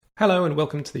Hello and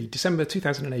welcome to the December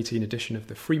 2018 edition of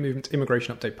the Free Movement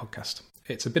Immigration Update podcast.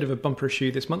 It's a bit of a bumper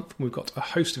issue this month. We've got a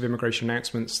host of immigration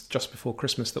announcements just before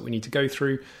Christmas that we need to go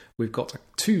through. We've got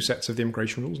two sets of the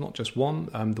immigration rules, not just one,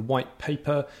 the white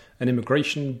paper, an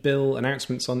immigration bill,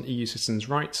 announcements on EU citizens'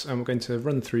 rights, and we're going to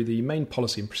run through the main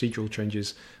policy and procedural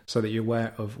changes so that you're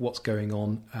aware of what's going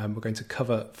on. We're going to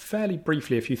cover fairly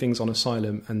briefly a few things on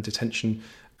asylum and detention,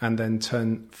 and then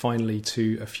turn finally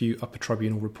to a few upper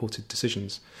tribunal reported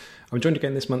decisions. I'm joined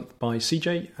again this month by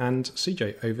CJ, and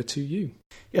CJ, over to you.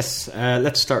 Yes,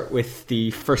 let's start with the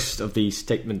first of the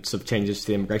statements of changes to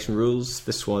the immigration rules.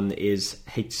 This one is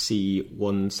HC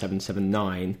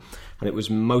 1779, and it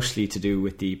was mostly to do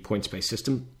with the points-based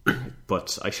system,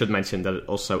 but I should mention that it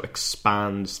also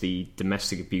expands the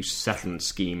domestic abuse settlement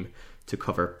scheme to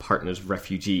cover partners of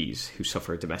refugees who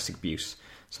suffer domestic abuse.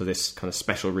 So this kind of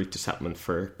special route to settlement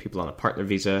for people on a partner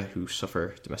visa who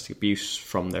suffer domestic abuse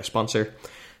from their sponsor.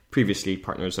 Previously,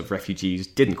 partners of refugees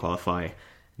didn't qualify.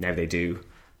 Now they do.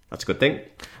 That's a good thing.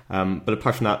 But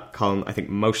apart from that, Colin, I think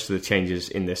most of the changes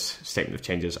in this statement of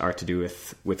changes are to do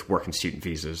with work and student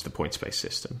visas, the points-based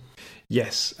system.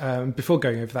 Yes. Before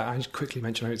going over that, I just quickly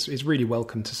mention it's really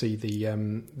welcome to see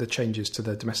the changes to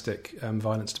the domestic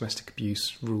violence, domestic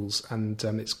abuse rules, and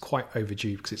it's quite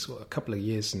overdue because it's a couple of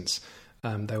years since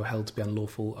they were held to be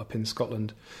unlawful up in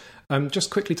Scotland. Just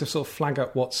quickly to sort of flag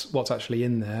up what's actually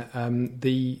in there.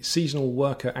 The seasonal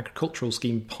worker agricultural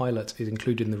scheme pilot is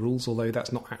included in the rules, although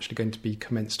that's not actually going to be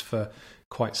commenced for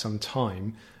quite some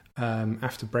time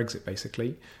after Brexit,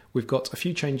 basically. We've got a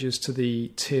few changes to the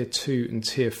Tier 2 and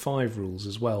Tier 5 rules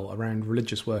as well around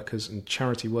religious workers and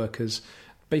charity workers,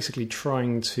 basically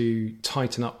trying to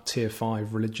tighten up Tier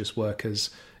 5 religious workers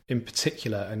in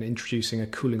particular and introducing a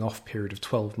cooling off period of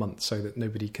 12 months so that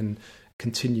nobody can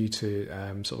continue to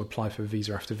sort of apply for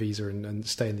visa after visa and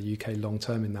stay in the UK long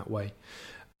term in that way.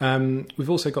 We've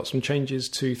also got some changes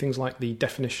to things like the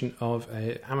definition of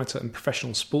an amateur and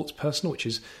professional sports person, which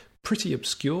is pretty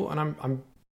obscure, and I'm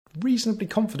reasonably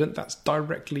confident that's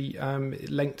directly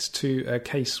linked to a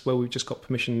case where we've just got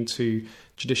permission to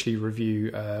judicially review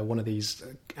one of these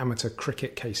amateur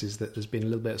cricket cases that there's been a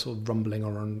little bit of sort of rumbling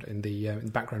around in the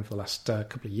background for the last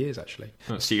couple of years, actually.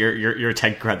 So you're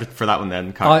taking credit for that one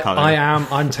then, Colin? I am.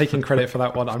 I'm taking credit for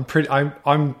that one. I'm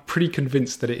pretty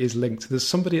convinced that it is linked. There's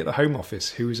somebody at the Home Office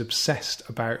who is obsessed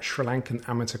about Sri Lankan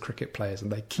amateur cricket players,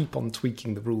 and they keep on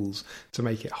tweaking the rules to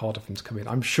make it harder for them to come in.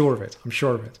 I'm sure of it.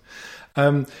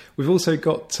 We've also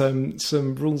got some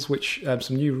rules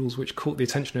some new rules which caught the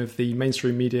attention of the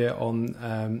mainstream media on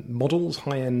models,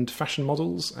 high-end fashion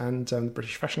models, and the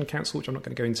British Fashion Council, which I'm not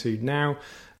going to go into now,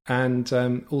 and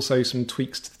also some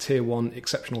tweaks to the Tier 1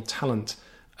 exceptional talent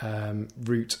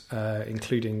route,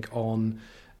 including on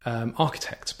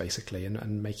architects, basically,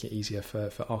 and making it easier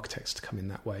for architects to come in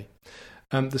that way.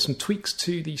 There's some tweaks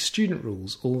to the student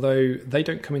rules, although they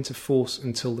don't come into force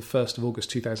until the 1st of August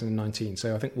 2019.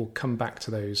 So I think we'll come back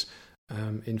to those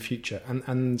in future.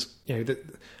 And you know, I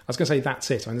was going to say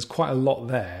that's it. I mean, there's quite a lot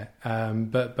there,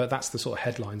 but that's the sort of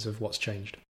headlines of what's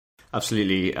changed.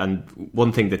 Absolutely. And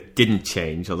one thing that didn't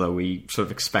change, although we sort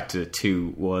of expected it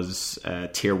to, was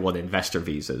Tier 1 investor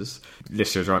visas.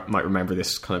 Listeners might remember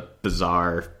this kind of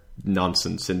bizarre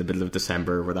nonsense in the middle of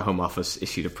December where the Home Office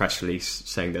issued a press release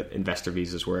saying that investor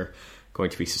visas were going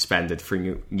to be suspended for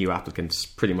new applicants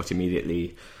pretty much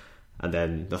immediately, and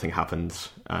then nothing happened,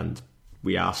 and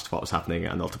we asked what was happening,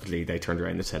 and ultimately they turned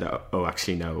around and said, oh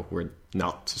actually no, we're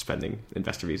not suspending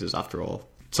investor visas after all.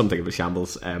 Something of a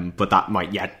shambles, but that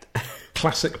might yet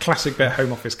classic bit of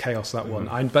Home Office chaos, that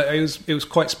one. But it was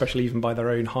quite special even by their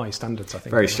own high standards, I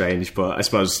think. Very strange, but I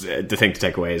suppose the thing to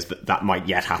take away is that might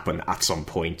yet happen at some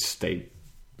point. They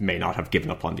may not have given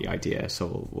up on the idea,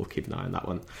 so we'll keep an eye on that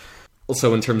one.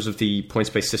 Also, in terms of the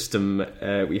points-based system,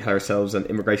 we had ourselves an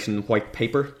immigration white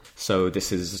paper. So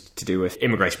this is to do with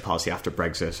immigration policy after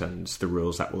Brexit and the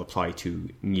rules that will apply to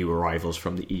new arrivals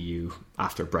from the EU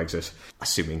after Brexit.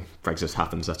 Assuming Brexit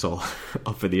happens, that's all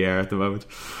up in the air at the moment.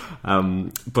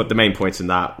 But the main points in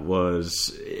that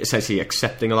was essentially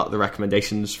accepting a lot of the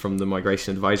recommendations from the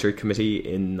Migration Advisory Committee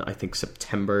in, I think,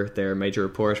 September, their major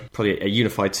report. Probably a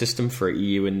unified system for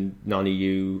EU and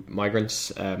non-EU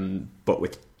migrants, but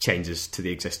with changes to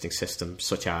the existing system,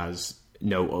 such as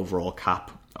no overall cap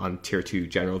on Tier 2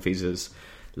 general visas,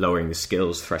 lowering the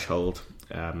skills threshold,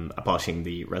 abolishing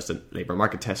the resident labour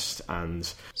market test,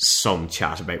 and some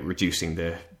chat about reducing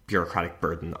the bureaucratic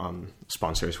burden on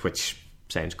sponsors, which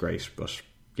sounds great, but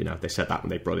you know, they said that when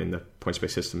they brought in the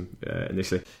points-based system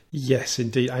initially. Yes,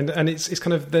 indeed. And it's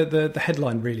kind of the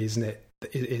headline, really, isn't it?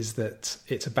 is that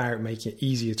it's about making it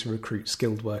easier to recruit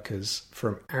skilled workers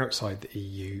from outside the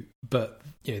EU, but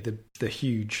the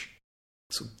huge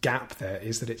sort of gap there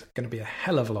is that it's going to be a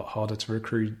hell of a lot harder to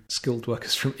recruit skilled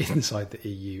workers from inside the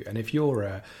EU. And if you're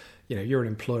an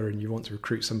employer and you want to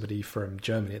recruit somebody from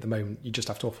Germany at the moment, you just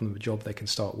have to offer them a job, they can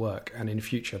start work. And in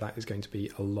future, that is going to be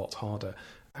a lot harder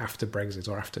after Brexit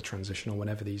or after transition or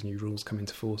whenever these new rules come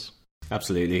into force.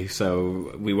 Absolutely.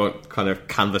 So we won't kind of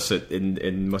canvass it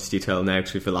in much detail now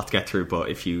because we have a lot to get through. But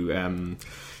if you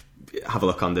have a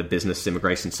look on the business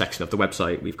immigration section of the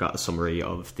website, we've got a summary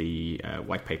of the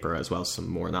white paper as well as some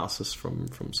more analysis from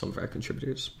some of our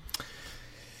contributors.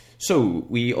 So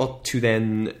we ought to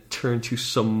then turn to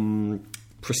some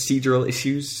procedural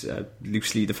issues,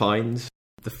 loosely defined.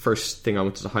 The first thing I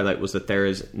wanted to highlight was that there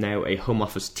is now a Home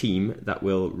Office team that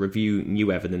will review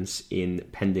new evidence in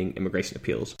pending immigration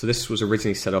appeals. So this was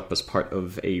originally set up as part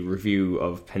of a review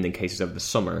of pending cases over the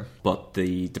summer, but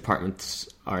the departments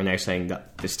are now saying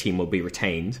that this team will be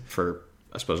retained for,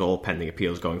 I suppose, all pending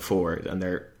appeals going forward, and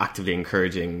they're actively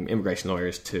encouraging immigration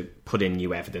lawyers to put in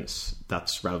new evidence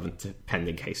that's relevant to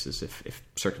pending cases if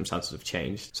circumstances have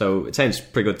changed. So it sounds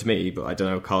pretty good to me, but I don't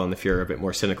know, Colin, if you're a bit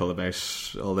more cynical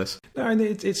about all this. No, and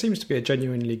it seems to be a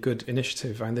genuinely good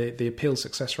initiative, and the appeal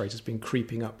success rate has been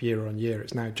creeping up year on year.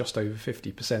 It's now just over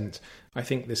 50%. I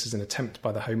think this is an attempt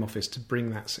by the Home Office to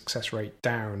bring that success rate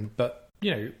down, but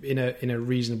in a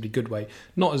reasonably good way.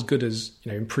 Not as good as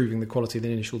improving the quality of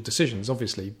the initial decisions,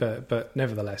 obviously, but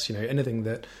nevertheless, anything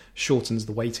that shortens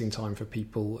the waiting time for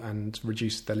people and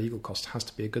reduces their legal cost has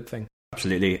to be a good thing.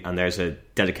 Absolutely, and there's a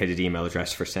dedicated email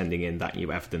address for sending in that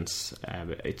new evidence.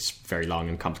 It's very long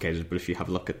and complicated, but if you have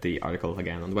a look at the article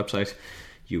again on the website,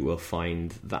 you will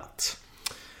find that.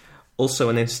 Also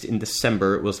announced in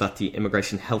December was that the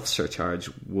immigration health surcharge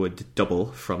would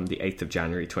double from the 8th of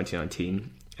January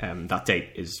 2019. That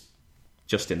date is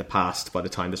just in the past by the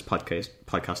time this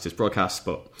podcast is broadcast,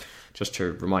 but just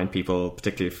to remind people,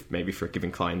 particularly maybe for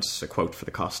giving clients a quote for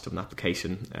the cost of an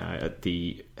application,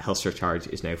 the health surcharge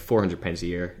is now £400 a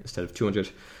year instead of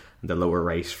 £200, and the lower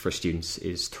rate for students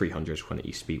is £300 when it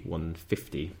used to be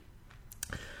 £150.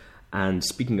 And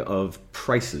speaking of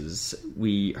prices,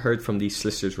 we heard from the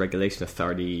Solicitors Regulation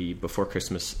Authority before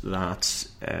Christmas that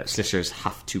solicitors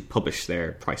have to publish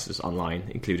their prices online,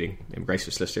 including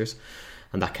immigration solicitors,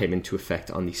 and that came into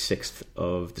effect on the 6th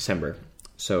of December.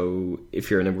 So if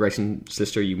you're an immigration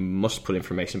solicitor, you must put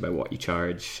information about what you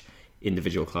charge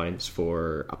individual clients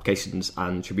for applications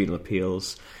and tribunal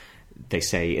appeals, they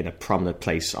say, in a prominent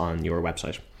place on your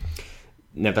website.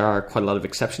 Now, there are quite a lot of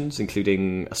exceptions,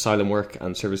 including asylum work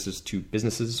and services to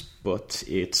businesses, but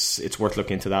it's worth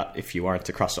looking into that. If you aren't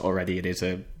across it already, it is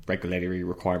a regulatory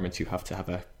requirement. You have to have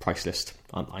a price list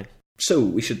online. So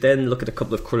we should then look at a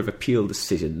couple of Court of Appeal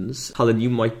decisions. Colin, you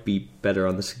might be better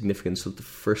on the significance of the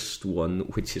first one,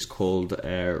 which is called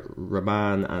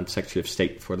Rahman and Secretary of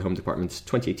State for the Home Department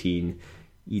 2018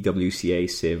 EWCA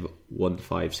Civ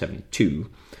 1572.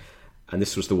 And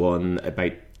this was the one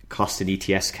about cost in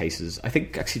ETS cases. I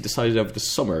think actually decided over the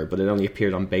summer, but it only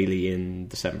appeared on Bailey in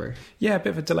December. Yeah, a bit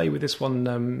of a delay with this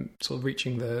one sort of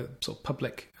reaching the sort of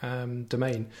public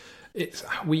domain.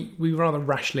 We rather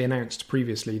rashly announced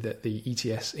previously that the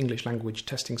ETS English language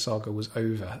testing saga was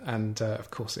over, and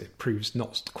of course it proves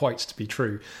not quite to be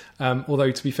true.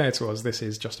 Although to be fair to us, this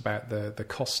is just about the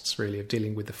costs really of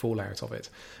dealing with the fallout of it.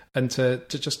 And to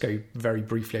just go very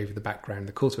briefly over the background,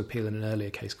 the Court of Appeal in an earlier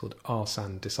case called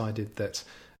Arsan decided that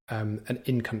an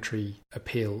in-country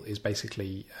appeal is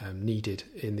basically needed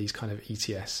in these kind of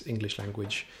ETS, English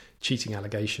language cheating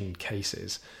allegation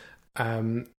cases.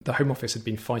 The Home Office had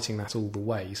been fighting that all the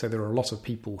way, so there are a lot of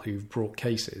people who've brought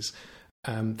cases.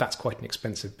 That's quite an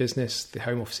expensive business. The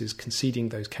Home Office is conceding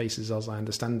those cases, as I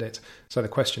understand it. So the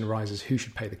question arises, who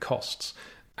should pay the costs?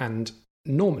 And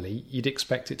normally, you'd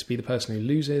expect it to be the person who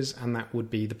loses, and that would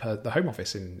be the Home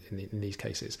Office in these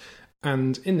cases.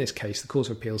 And in this case, the Court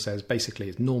of Appeal says basically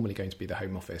it's normally going to be the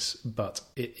Home Office, but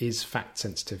it is fact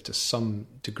sensitive to some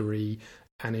degree.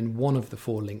 And in one of the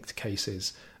four linked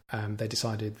cases, they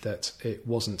decided that it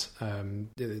wasn't,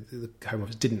 the Home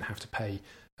Office didn't have to pay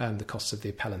the costs of the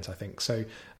appellant, I think. So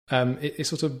it's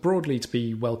sort of broadly to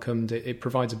be welcomed. It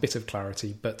provides a bit of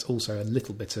clarity, but also a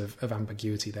little bit of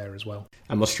ambiguity there as well.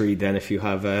 I must read then if you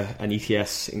have an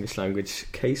ETS English language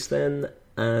case then.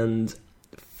 And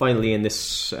finally, in this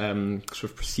sort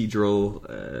of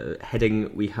procedural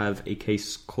heading, we have a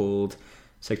case called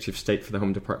Secretary of State for the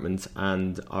Home Department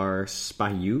and R.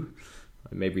 Spahiu.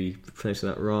 I may be pronouncing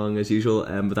that wrong as usual,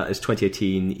 but that is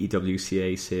 2018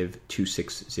 EWCA Civ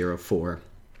 2604.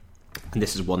 And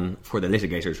this is one for the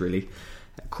litigators, really.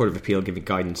 Court of Appeal giving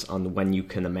guidance on when you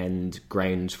can amend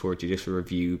grounds for judicial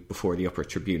review before the upper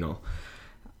tribunal.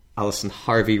 Alison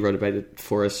Harvey wrote about it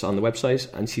for us on the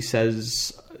website, and she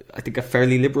says, I think a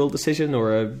fairly liberal decision,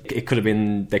 or they could have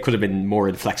been more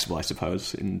inflexible, I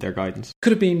suppose, in their guidance.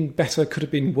 Could have been better, could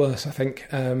have been worse, I think.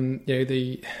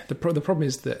 The problem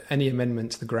is that any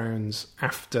amendment to the grounds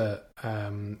after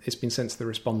it's been sent to the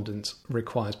respondent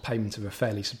requires payment of a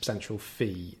fairly substantial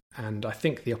fee. And I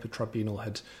think the upper tribunal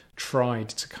had tried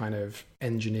to kind of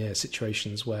engineer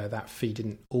situations where that fee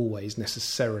didn't always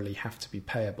necessarily have to be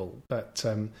payable. But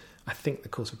I think the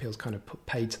Court of Appeal's kind of put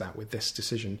paid to that with this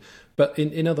decision. But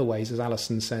in other ways, as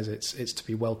Alison says, it's to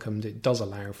be welcomed. It does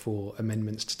allow for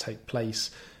amendments to take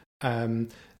place.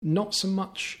 Not so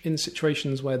much in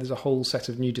situations where there's a whole set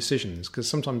of new decisions, because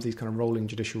sometimes these kind of rolling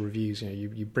judicial reviews,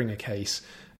 you bring a case,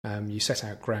 you set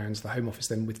out grounds, the Home Office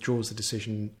then withdraws the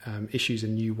decision, issues a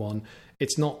new one.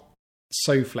 It's not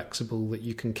so flexible that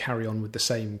you can carry on with the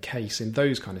same case in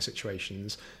those kind of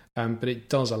situations, but it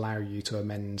does allow you to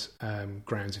amend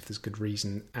grounds if there's good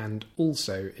reason. And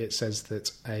also it says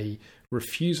that a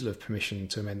refusal of permission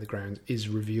to amend the ground is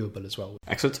reviewable as well.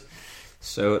 Excellent.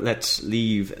 So let's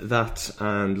leave that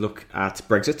and look at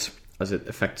Brexit as it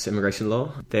affects immigration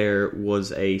law. There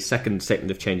was a second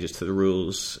statement of changes to the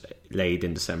rules laid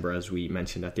in December, as we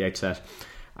mentioned at the outset.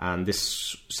 And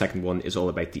this second one is all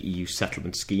about the EU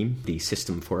settlement scheme, the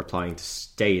system for applying to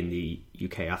stay in the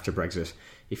UK after Brexit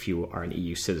if you are an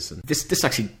EU citizen. This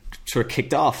actually sort of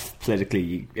kicked off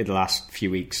politically in the last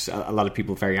few weeks. A lot of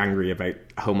people very angry about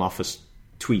Home Office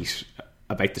tweet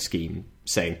about the scheme,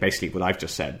 saying basically what I've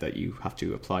just said, that you have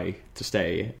to apply to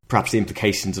stay. Perhaps the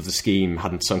implications of the scheme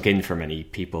hadn't sunk in for many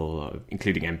people,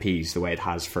 including MPs, the way it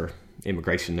has for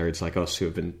immigration nerds like us who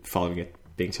have been following it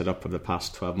being set up over the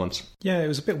past 12 months. Yeah, it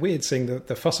was a bit weird seeing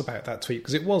the fuss about that tweet,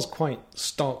 because it was quite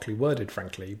starkly worded,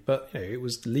 frankly, but it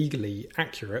was legally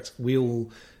accurate. We all,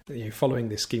 following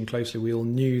this scheme closely, we all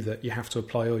knew that you have to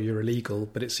apply or you're illegal,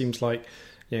 but it seems like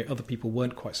other people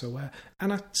weren't quite so aware.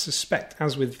 And I suspect,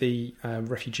 as with the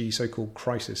refugee so-called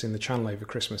crisis in the Channel over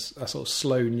Christmas, a sort of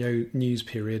slow news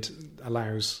period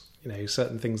allows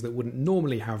certain things that wouldn't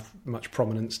normally have much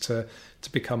prominence to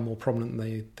become more prominent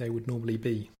than they would normally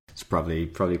be. It's probably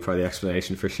part of the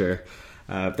explanation for sure.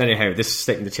 Anyhow, this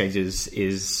statement of changes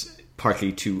is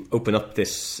partly to open up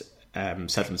this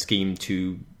settlement scheme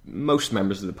to most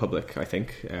members of the public, I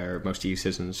think, or most EU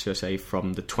citizens, should I say,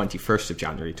 from the 21st of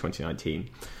January 2019.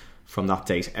 From that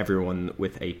date, everyone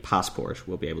with a passport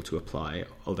will be able to apply,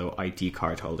 although ID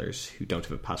card holders who don't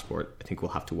have a passport, I think, will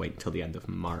have to wait until the end of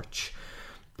March.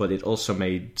 But it also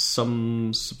made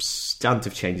some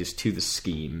substantive changes to the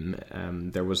scheme.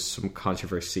 There was some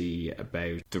controversy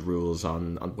about the rules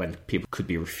on when people could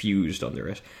be refused under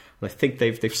it. And I think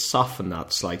they've softened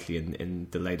that slightly in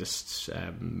the latest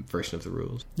version of the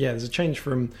rules. Yeah, there's a change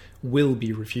from will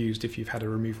be refused if you've had a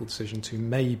removal decision to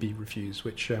may be refused,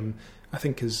 which I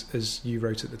think, as you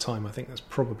wrote at the time, I think that's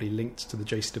probably linked to the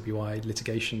JCWI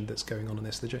litigation that's going on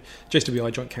this. The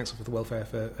JCWI, Joint Council for the Welfare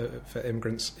for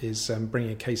Immigrants, is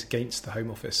bringing a case against the Home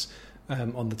Office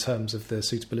on the terms of the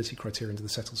suitability criteria into the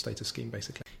settled status scheme,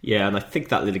 basically. Yeah, and I think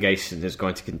that litigation is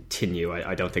going to continue.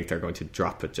 I don't think they're going to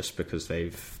drop it just because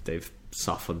they've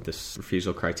softened this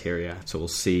refusal criteria. So we'll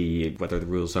see whether the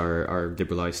rules are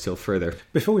liberalised still further.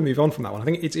 Before we move on from that one, I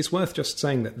think it's worth just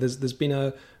saying that there's been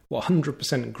a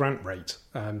 100% grant rate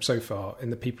so far in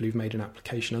the people who've made an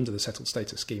application under the settled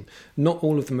status scheme. Not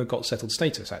all of them have got settled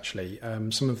status, actually.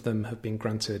 Some of them have been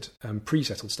granted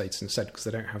pre-settled status instead because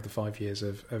they don't have the 5 years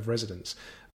of residence.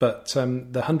 But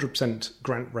the 100%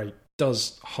 grant rate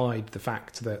does hide the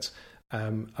fact that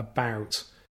about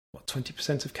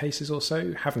 20% of cases or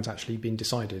so haven't actually been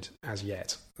decided as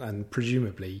yet. And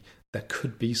presumably there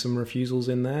could be some refusals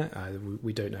in there.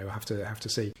 We don't know. We'll have to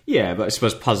see. Yeah, but I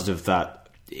suppose positive that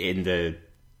in the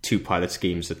two pilot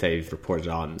schemes that they've reported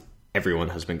on, everyone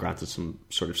has been granted some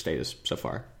sort of status so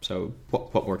far. So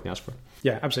what more can you ask for?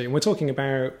 Yeah, absolutely. And we're talking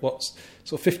about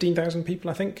sort of 15,000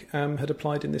 people, I think, had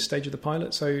applied in this stage of the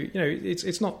pilot. So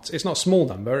it's not a small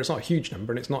number, it's not a huge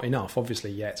number, and it's not enough,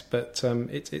 obviously, yet. But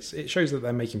it shows that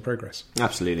they're making progress.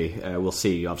 Absolutely. We'll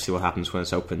see, obviously, what happens when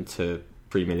it's open to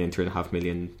 3 million, 3.5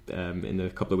 million in a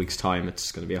couple of weeks' time.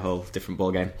 It's going to be a whole different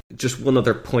ballgame. Just one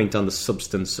other point on the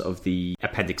substance of the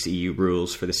Appendix EU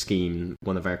rules for the scheme.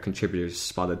 One of our contributors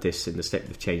spotted this in the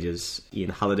Statement of Changes,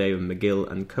 Ian Halliday of McGill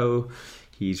and Co.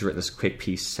 He's written us a quick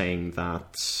piece saying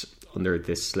that under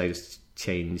this latest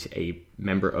change, a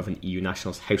member of an EU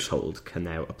national's household can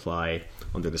now apply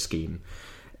under the scheme.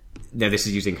 Now, this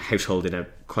is using household in a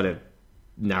quite a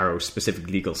narrow, specific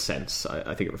legal sense.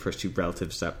 I think it refers to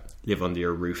relatives that live under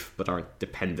your roof but aren't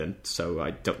dependent. So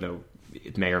I don't know,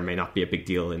 it may or may not be a big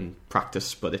deal in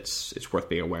practice, but it's worth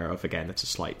being aware of. Again, it's a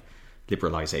slight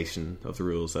liberalisation of the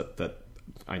rules that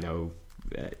I know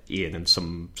Ian and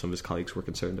some of his colleagues were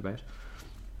concerned about.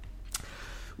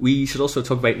 We should also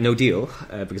talk about no deal,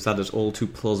 because that is all too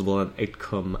plausible an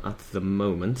outcome at the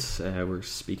moment. We're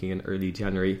speaking in early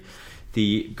January.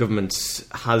 The government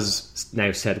has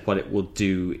now said what it will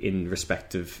do in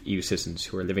respect of EU citizens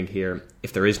who are living here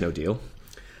if there is no deal.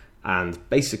 And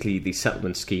basically the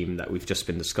settlement scheme that we've just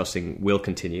been discussing will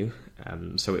continue.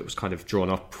 So it was kind of drawn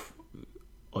up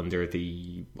under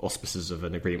the auspices of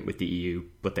an agreement with the EU,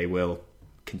 but they will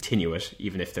continue it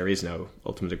even if there is no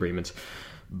ultimate agreement.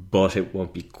 But it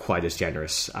won't be quite as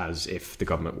generous as if the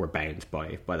government were bound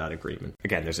by that agreement.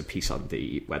 Again, there's a piece on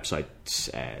the website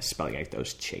spelling out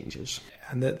those changes.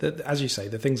 And as you say,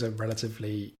 the things are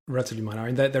relatively minor. I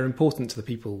mean, they're important to the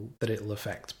people that it'll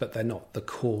affect, but they're not the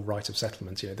core right of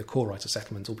settlement. You know, the core right of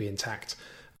settlement will be intact.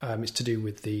 It's to do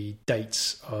with the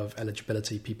dates of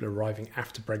eligibility. People arriving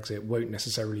after Brexit won't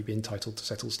necessarily be entitled to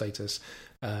settled status.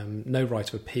 No right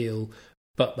of appeal.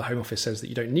 But the Home Office says that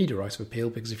you don't need a right of appeal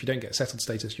because if you don't get settled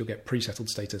status, you'll get pre-settled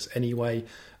status anyway.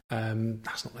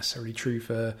 That's not necessarily true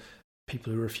for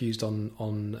people who are refused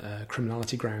on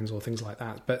criminality grounds or things like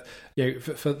that. But you know,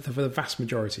 for the vast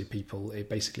majority of people, it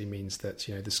basically means that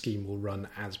the scheme will run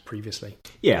as previously.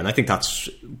 Yeah, and I think that's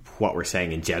what we're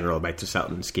saying in general about the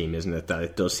settlement scheme, isn't it? That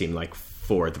it does seem like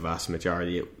for the vast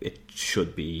majority, it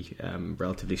should be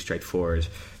relatively straightforward.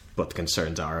 But the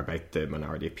concerns are about the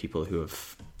minority of people who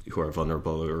are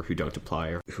vulnerable or who don't apply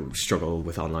or who struggle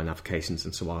with online applications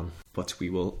and so on. But we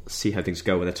will see how things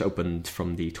go when it's opened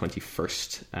from the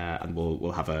 21st, and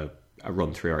we'll have a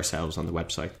run through ourselves on the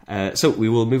website. So we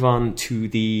will move on to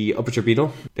the Upper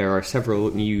Tribunal. There are several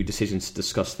new decisions to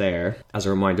discuss there. As a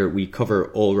reminder, we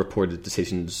cover all reported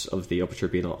decisions of the Upper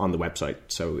Tribunal on the website.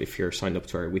 So if you're signed up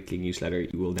to our weekly newsletter,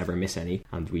 you will never miss any.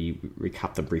 And we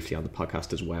recap them briefly on the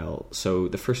podcast as well. So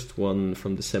the first one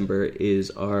from December is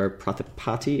our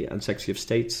Pratipati and Secretary of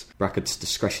State's brackets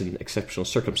discretion exceptional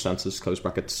circumstances close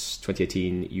brackets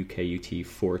 2018 UK UT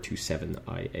 427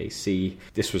 IAC.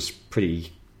 This was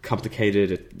pretty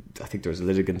complicated. I think there was a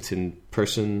litigant in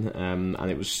person, and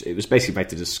it was basically about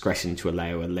the discretion to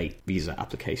allow a late visa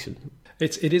application.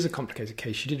 It is a complicated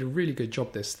case. She did a really good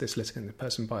job, this litigant, the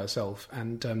person by herself,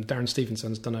 and Darren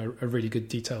Stevenson's done a really good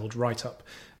detailed write-up.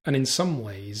 And in some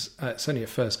ways, certainly at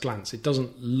first glance, it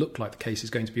doesn't look like the case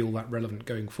is going to be all that relevant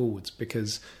going forwards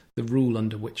because the rule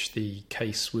under which the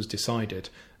case was decided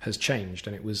has changed,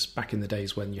 and it was back in the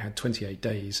days when you had 28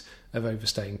 days of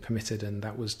overstaying permitted, and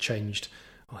that was changed.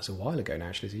 Oh, it's a while ago now,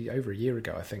 actually, over a year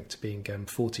ago, I think, to being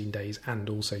 14 days, and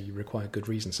also you require good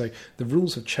reason. So the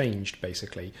rules have changed,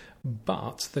 basically,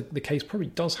 but the case probably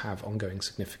does have ongoing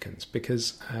significance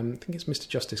because I think it's Mr.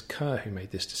 Justice Kerr who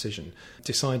made this decision,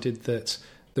 decided that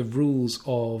the rules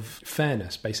of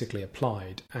fairness basically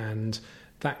applied, and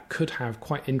that could have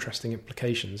quite interesting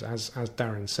implications, as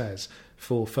Darren says,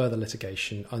 for further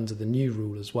litigation under the new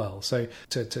rule as well. So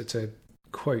to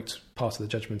quote part of the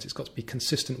judgment, it's got to be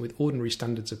consistent with ordinary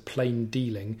standards of plain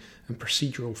dealing and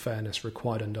procedural fairness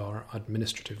required under our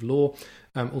administrative law.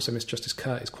 Also, Mr. Justice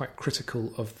Kerr is quite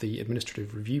critical of the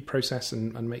administrative review process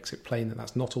and makes it plain that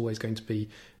that's not always going to be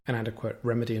an adequate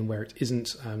remedy, and where it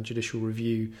isn't, judicial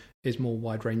review is more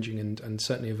wide-ranging and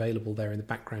certainly available there in the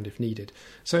background if needed.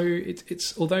 So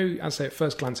it's although, as I say, at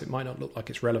first glance it might not look like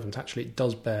it's relevant, actually it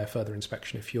does bear further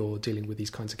inspection if you're dealing with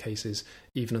these kinds of cases,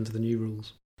 even under the new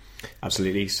rules.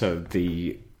 Absolutely. So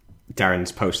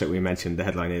Darren's post that we mentioned, the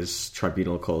headline is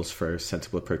Tribunal calls for a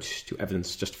sensible approach to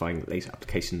evidence justifying late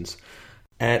applications.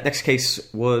 Next case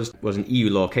was an EU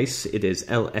law case. It is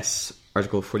LS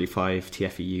Article 45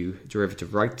 TFEU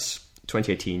Derivative Rights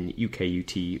 2018 UK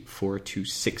UT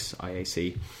 426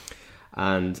 IAC.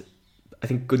 And I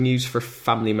think good news for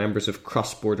family members of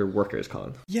cross-border workers,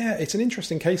 Colin. Yeah, it's an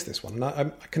interesting case, this one. And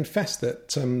I confess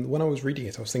that when I was reading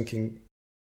it, I was thinking,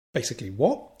 basically,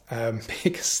 what?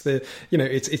 Because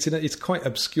it's quite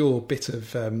obscure bit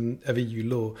of EU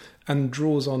law and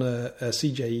draws on a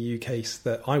CJEU case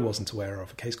that I wasn't aware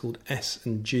of, a case called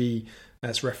S&G.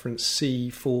 That's reference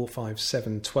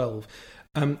C45712.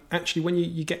 Actually, when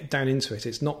you get down into it,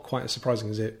 it's not quite as surprising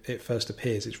as it first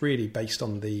appears. It's really based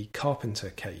on the Carpenter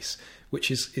case, which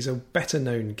is a better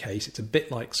known case. It's a bit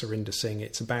like Surinder Singh.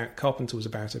 Carpenter was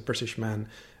about a British man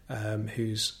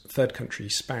whose third country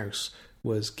spouse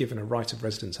was given a right of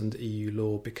residence under EU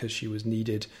law because she was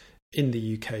needed in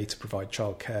the UK to provide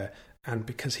childcare, and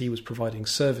because he was providing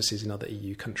services in other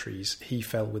EU countries, he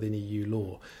fell within EU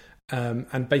law.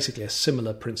 And basically a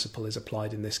similar principle is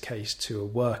applied in this case to a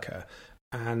worker.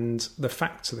 And the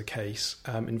facts of the case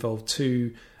involved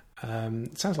two,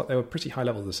 it sounds like they were pretty high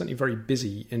level. They're certainly very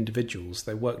busy individuals.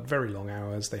 They worked very long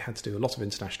hours. They had to do a lot of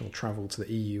international travel to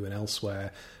the EU and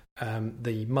elsewhere.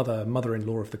 The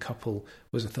mother-in-law of the couple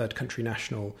was a third country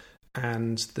national,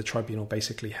 and the tribunal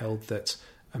basically held that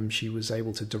she was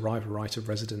able to derive a right of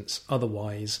residence.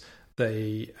 Otherwise,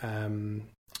 the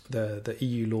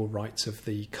EU law rights of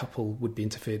the couple would be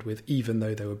interfered with, even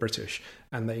though they were British,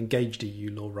 and they engaged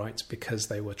EU law rights because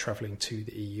they were travelling to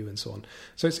the EU and so on.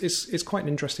 So it's quite an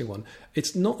interesting one.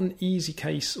 It's not an easy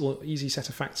case or easy set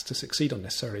of facts to succeed on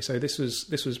necessarily. So this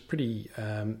was pretty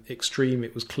extreme.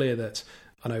 It was clear that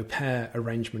an au pair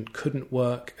arrangement couldn't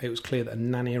work. It was clear that a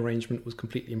nanny arrangement was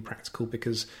completely impractical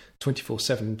because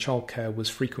 24/7 childcare was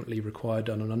frequently required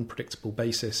on an unpredictable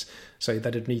basis. So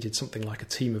they'd have needed something like a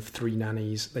team of 3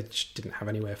 nannies. They just didn't have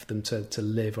anywhere for them to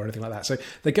live or anything like that. So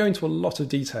they go into a lot of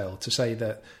detail to say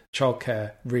that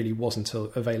childcare really wasn't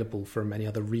available from any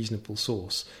other reasonable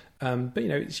source. But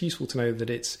it's useful to know that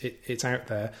it's out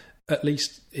there. At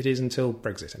least it is until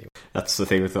Brexit, anyway. That's the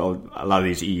thing with a lot of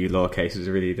these EU law cases.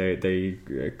 Really, they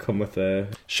come with a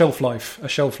shelf life. A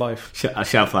shelf life,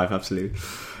 absolutely.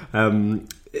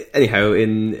 Anyhow,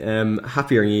 in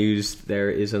happier news, there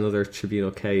is another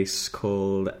tribunal case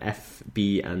called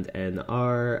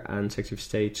FB&NR and Secretary of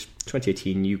State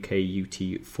 2018 UK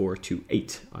UT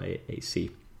 428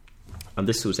 IAC, and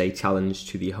this was a challenge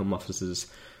to the Home Office's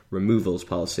removals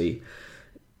policy.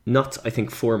 Not, I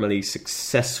think, formally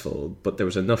successful, but there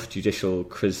was enough judicial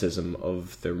criticism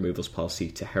of the removals policy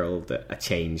to herald a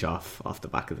change off the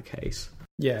back of the case.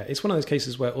 Yeah, it's one of those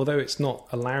cases where, although it's not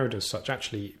allowed as such,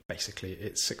 actually, basically,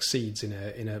 it succeeds in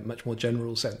a much more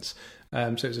general sense. So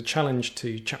it was a challenge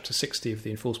to Chapter 60 of the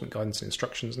Enforcement Guidance and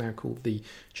Instructions, now called the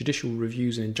Judicial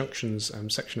Reviews and Injunctions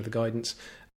section of the guidance.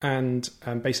 And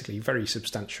basically very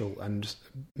substantial and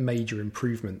major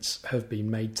improvements have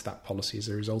been made to that policy as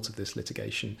a result of this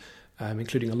litigation,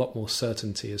 including a lot more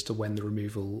certainty as to when the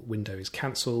removal window is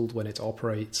cancelled, when it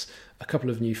operates. A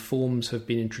couple of new forms have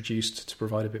been introduced to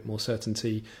provide a bit more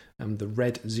certainty, the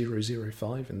Red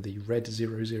 005 and the Red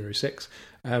 006.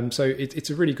 So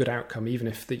it's a really good outcome, even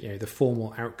if the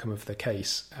formal outcome of the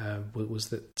case was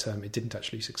that it didn't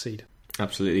actually succeed.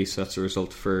 Absolutely. So that's a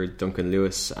result for Duncan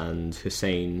Lewis, and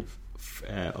Hussein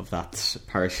of that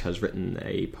parish has written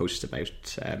a post about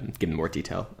giving more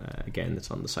detail. Again,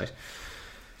 it's on the site.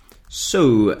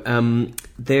 So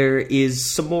there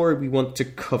is some more we want to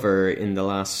cover in the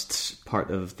last part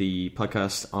of the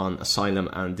podcast on asylum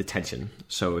and detention.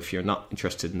 So if you're not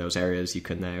interested in those areas, you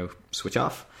can now switch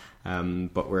off.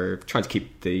 But we're trying to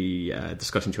keep the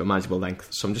discussion to a manageable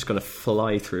length, so I'm just going to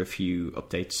fly through a few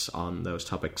updates on those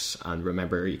topics, and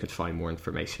remember you can find more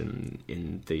information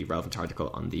in the relevant article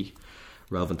on the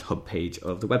relevant hub page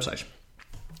of the website.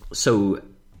 So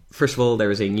first of all,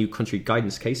 there is a new country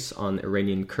guidance case on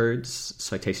Iranian Kurds,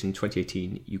 citation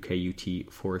 2018 UK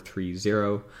UT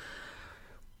 430.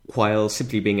 While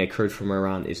simply being a Kurd from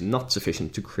Iran is not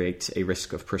sufficient to create a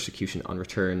risk of persecution on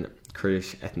return,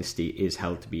 Kurdish ethnicity is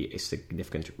held to be a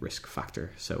significant risk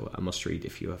factor. So a must read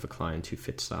if you have a client who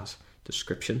fits that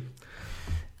description.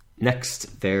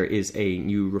 Next, there is a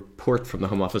new report from the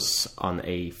Home Office on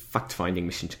a fact-finding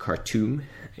mission to Khartoum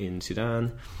in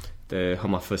Sudan. The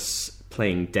Home Office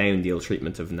playing down the ill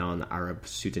treatment of non-Arab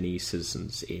Sudanese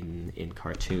citizens in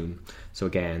Khartoum. So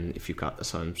again, if you've got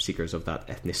asylum seekers of that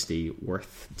ethnicity,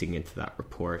 worth digging into that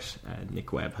report.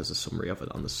 Nick Webb has a summary of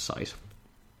it on the site.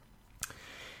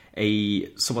 A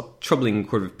somewhat troubling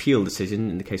Court of Appeal decision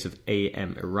in the case of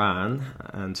AM Iran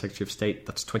and Secretary of State,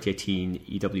 that's 2018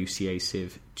 EWCA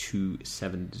Civ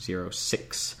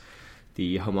 2706.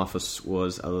 The Home Office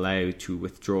was allowed to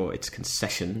withdraw its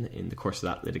concession in the course of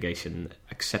that litigation,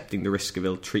 accepting the risk of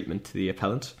ill treatment to the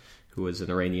appellant, who was an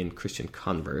Iranian Christian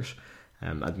convert,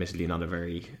 admittedly not a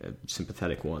very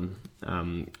sympathetic one.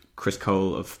 Chris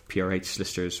Cole of PRH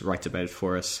Solicitors writes about it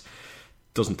for us.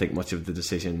 Doesn't think much of the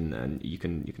decision, and you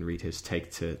can read his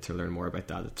take to learn more about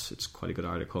that. It's quite a good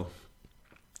article.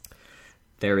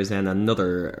 There is then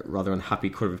another rather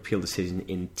unhappy Court of Appeal decision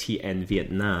in TN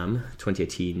Vietnam,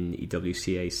 2018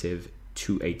 EWCA Civ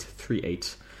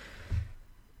 2838.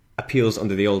 Appeals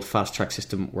under the old fast track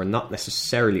system were not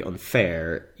necessarily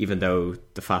unfair, even though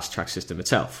the fast track system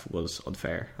itself was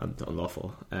unfair and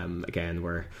unlawful. Again,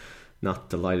 we're not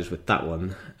delighted with that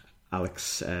one.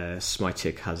 Alex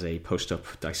Smychik has a post up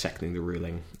dissecting the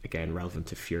ruling, again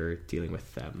relevant if you're dealing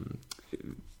with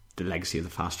the legacy of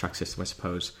the fast track system, I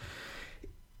suppose.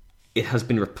 It has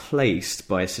been replaced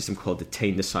by a system called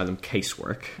detained asylum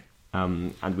casework,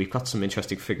 And we've got some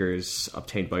interesting figures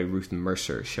obtained by Ruth and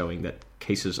Mercer showing that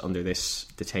cases under this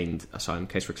detained asylum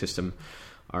casework system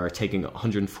are taking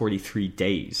 143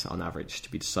 days on average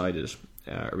to be decided.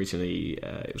 Originally,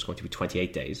 it was going to be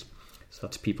 28 days. So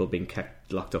that's people being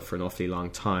kept locked up for an awfully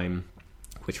long time,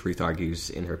 which Ruth argues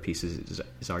in her piece is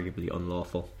arguably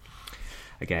unlawful.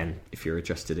 Again, if you're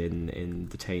interested in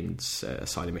detained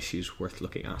asylum issues, worth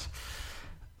looking at.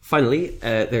 Finally,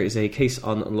 there is a case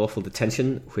on unlawful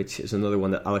detention, which is another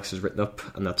one that Alex has written up,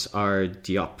 and that's R.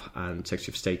 Diop and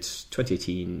Secretary of State's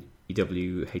 2018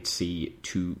 EWHC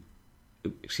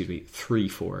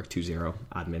 3420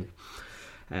 admin.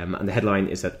 And the headline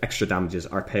is that extra damages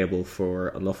are payable for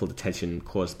unlawful detention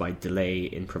caused by delay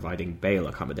in providing bail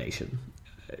accommodation.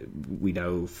 We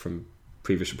know from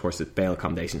previous reports that bail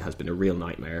accommodation has been a real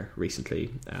nightmare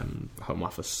recently. Home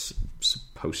Office,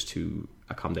 supposed to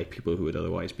accommodate people who would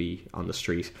otherwise be on the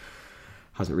street,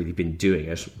 hasn't really been doing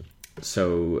it.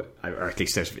 So, or at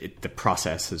least the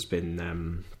process has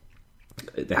been...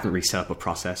 they haven't really set up a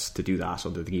process to do that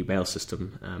under the new bail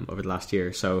system over the last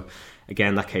year. So,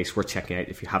 again, that case, worth checking out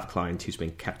if you have a client who's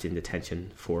been kept in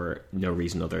detention for no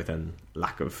reason other than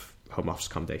lack of Home Office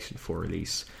accommodation for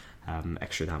release.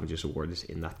 Extra damages awarded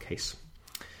in that case.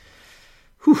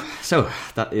 Whew. So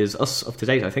that is us up to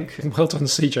date, I think. Well done,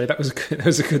 CJ. That was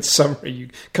a good summary. You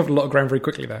covered a lot of ground very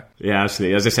quickly there. Yeah,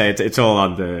 absolutely. As I say, it's all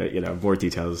on the more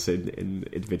details in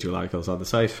individual articles on the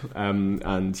site,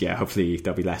 and yeah, hopefully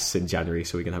there'll be less in January,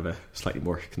 so we can have a slightly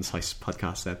more concise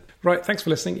podcast then. Right, thanks for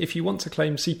listening. If you want to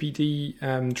claim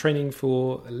CPD training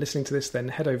for listening to this, then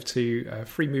head over to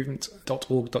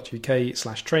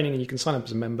freemovement.org.uk/training, and you can sign up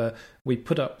as a member. We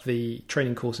put up the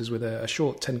training courses with a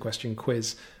short 10-question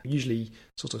quiz, usually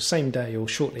sort of same day or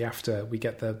shortly after we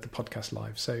get the podcast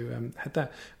live. So head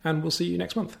there, and we'll see you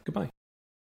next month. Goodbye.